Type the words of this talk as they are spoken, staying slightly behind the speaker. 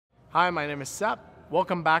Hi, my name is Sep.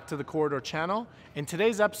 Welcome back to the Koridor channel. In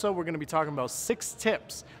today's episode, we're going to be talking about 6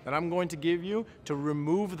 tips that I'm going to give you to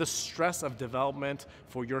remove the stress of development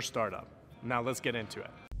for your startup. Now let's get into it.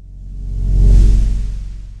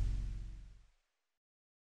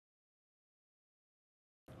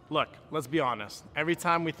 Look, let's be honest. Every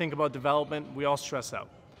time we think about development, we all stress out.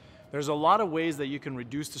 There's a lot of ways that you can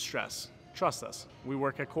reduce the stress. Trust us, we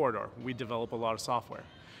work at Koridor. We develop a lot of software.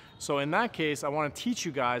 So in that case, I want to teach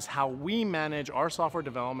you guys how we manage our software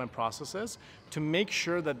development processes to make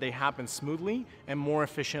sure that they happen smoothly and more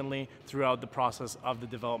efficiently throughout the process of the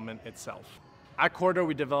development itself. At Koridor,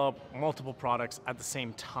 we develop multiple products at the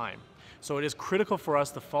same time. So it is critical for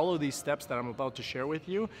us to follow these steps that I'm about to share with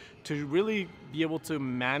you to really be able to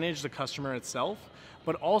manage the customer itself,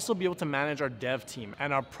 but also be able to manage our dev team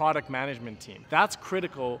and our product management team. That's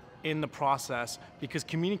critical in the process because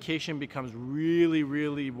communication becomes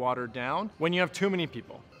really watered down when you have too many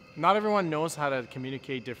people. Not everyone knows how to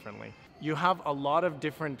communicate differently. You have a lot of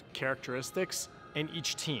different characteristics in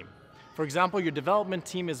each team. For example, your development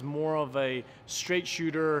team is more of a straight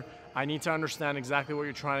shooter. I need to understand exactly what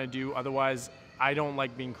you're trying to do, otherwise I don't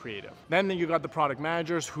like being creative. Then you got the product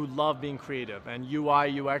managers who love being creative, and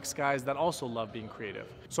UI, UX guys that also love being creative.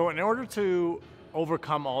 So in order to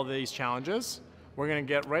overcome all these challenges, we're gonna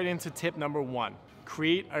get right into tip number 1,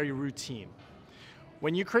 create a routine.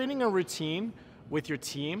 When you're creating a routine with your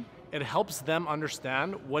team, it helps them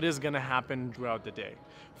understand what is gonna happen throughout the day.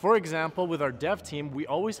 For example, with our dev team, we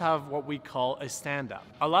always have what we call a stand-up.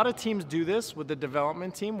 A lot of teams do this with the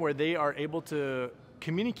development team where they are able to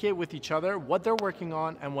communicate with each other what they're working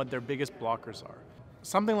on and what their biggest blockers are.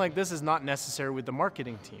 Something like this is not necessary with the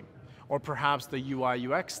marketing team or perhaps the UI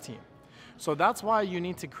UX team. So that's why you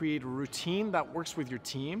need to create a routine that works with your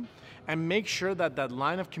team and make sure that that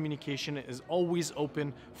line of communication is always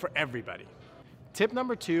open for everybody. Tip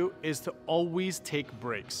number 2 is to always take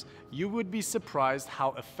breaks. You would be surprised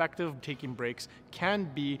how effective taking breaks can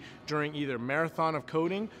be during either marathon of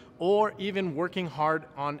coding or even working hard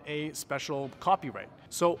on a special copyright.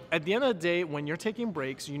 So at the end of the day, when you're taking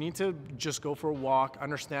breaks, you need to just go for a walk,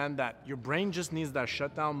 understand that your brain just needs that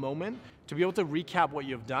shutdown moment to be able to recap what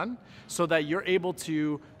you've done so that you're able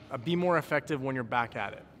to be more effective when you're back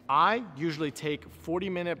at it. I usually take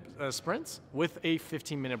 40-minute sprints with a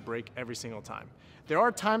 15-minute break every single time. There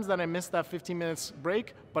are times that I miss that 15 minutes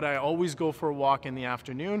break, but I always go for a walk in the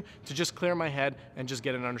afternoon to just clear my head and just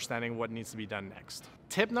get an understanding of what needs to be done next.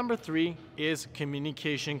 Tip number 3 is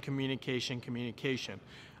communication.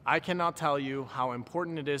 I cannot tell you how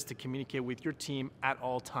important it is to communicate with your team at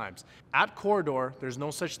all times. At Koridor, there's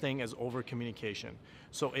no such thing as over-communication.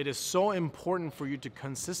 So it is so important for you to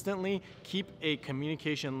consistently keep a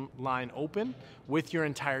communication line open with your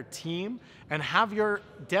entire team and have your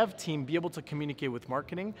dev team be able to communicate with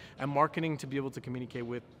marketing and marketing to be able to communicate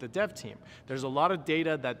with the dev team. There's a lot of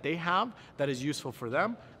data that they have that is useful for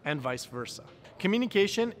them and vice versa.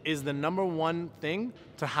 Communication is the number 1 thing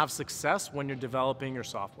to have success when you're developing your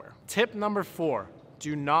software. Tip number 4,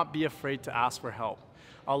 do not be afraid to ask for help.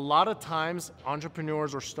 A lot of times,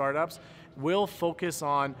 entrepreneurs or startups will focus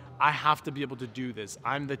on, I have to be able to do this.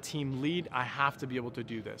 I'm the team lead, I have to be able to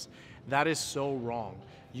do this. That is so wrong.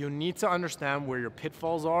 You need to understand where your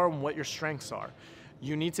pitfalls are and what your strengths are.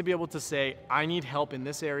 You need to be able to say, I need help in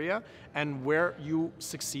this area and where you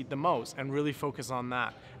succeed the most and really focus on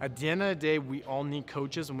that. At the end of the day, we all need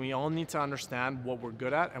coaches and we all need to understand what we're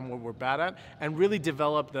good at and what we're bad at and really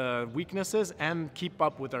develop the weaknesses and keep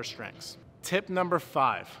up with our strengths. Tip number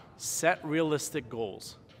 5, set realistic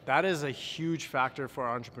goals. That is a huge factor for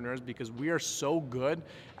entrepreneurs because we are so good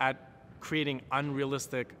at creating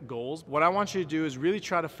unrealistic goals. What I want you to do is really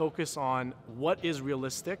try to focus on what is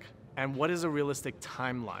realistic and what is a realistic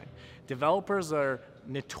timeline. Developers are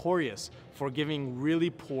notorious for giving really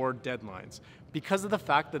poor deadlines because of the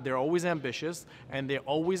fact that they're always ambitious and they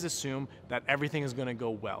always assume that everything is going to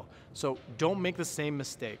go well. So don't make the same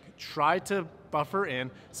mistake. Try to buffer in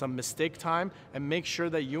some mistake time and make sure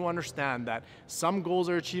that you understand that some goals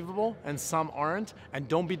are achievable and some aren't, and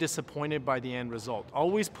don't be disappointed by the end result.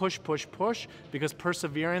 Always push because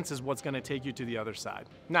perseverance is what's going to take you to the other side.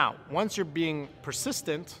 Now, once you're being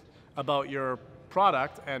persistent about your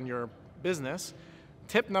product and your business,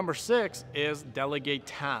 tip number 6 is delegate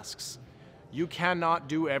tasks. You cannot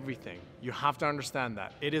do everything. You have to understand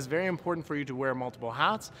that. It is very important for you to wear multiple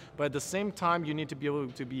hats, but at the same time, you need to be able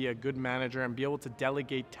to be a good manager and be able to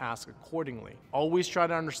delegate tasks accordingly. Always try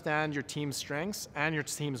to understand your team's strengths and your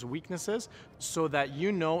team's weaknesses so that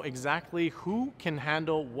you know exactly who can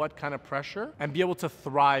handle what kind of pressure and be able to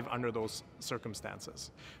thrive under those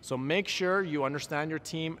circumstances. So make sure you understand your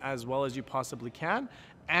team as well as you possibly can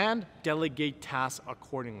and delegate tasks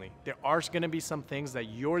accordingly. There are going to be some things that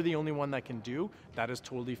you're the only one that can do. That is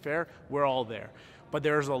totally fair. We're all there. But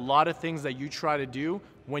there's a lot of things that you try to do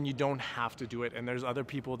when you don't have to do it, and there's other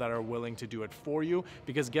people that are willing to do it for you,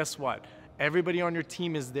 because guess what? Everybody on your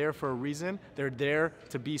team is there for a reason. They're there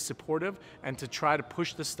to be supportive and to try to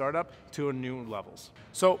push the startup to new levels.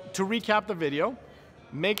 So to recap the video,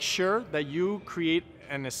 make sure that you create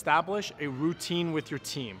and establish a routine with your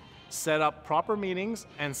team. Set up proper meetings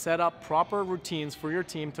and set up proper routines for your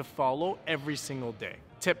team to follow every single day.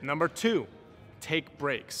 Tip number 2, take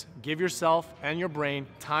breaks. Give yourself and your brain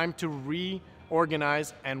time to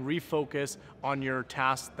reorganize and refocus on your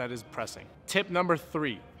task that is pressing. Tip number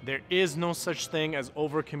 3, there is no such thing as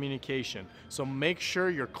over communication. So make sure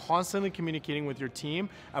you're constantly communicating with your team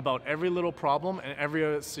about every little problem and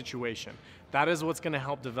every situation. That is what's going to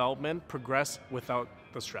help development progress without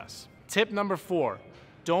the stress. Tip number 4,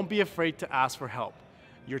 don't be afraid to ask for help.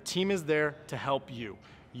 Your team is there to help you.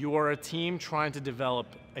 You are a team trying to develop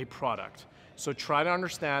a product. So try to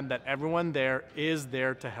understand that everyone there is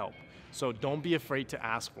there to help. So don't be afraid to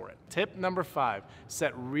ask for it. Tip number 5,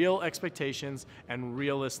 set real expectations and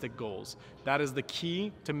realistic goals. That is the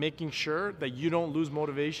key to making sure that you don't lose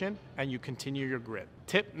motivation and you continue your grit.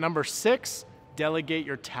 Tip number 6, delegate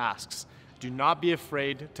your tasks. Do not be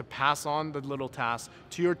afraid to pass on the little tasks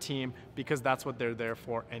to your team, because that's what they're there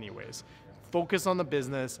for anyways. Focus on the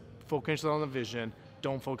business, focus on the vision,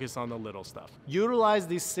 don't focus on the little stuff. Utilize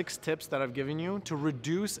these 6 tips that I've given you to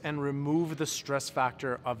reduce and remove the stress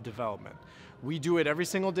factor of development. We do it every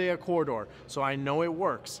single day at Koridor, so I know it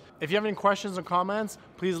works. If you have any questions or comments,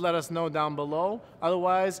 please let us know down below.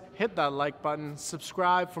 Otherwise, hit that like button,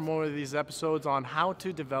 subscribe for more of these episodes on how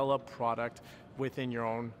to develop product within your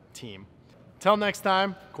own team. Till next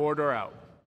time, Koridor out.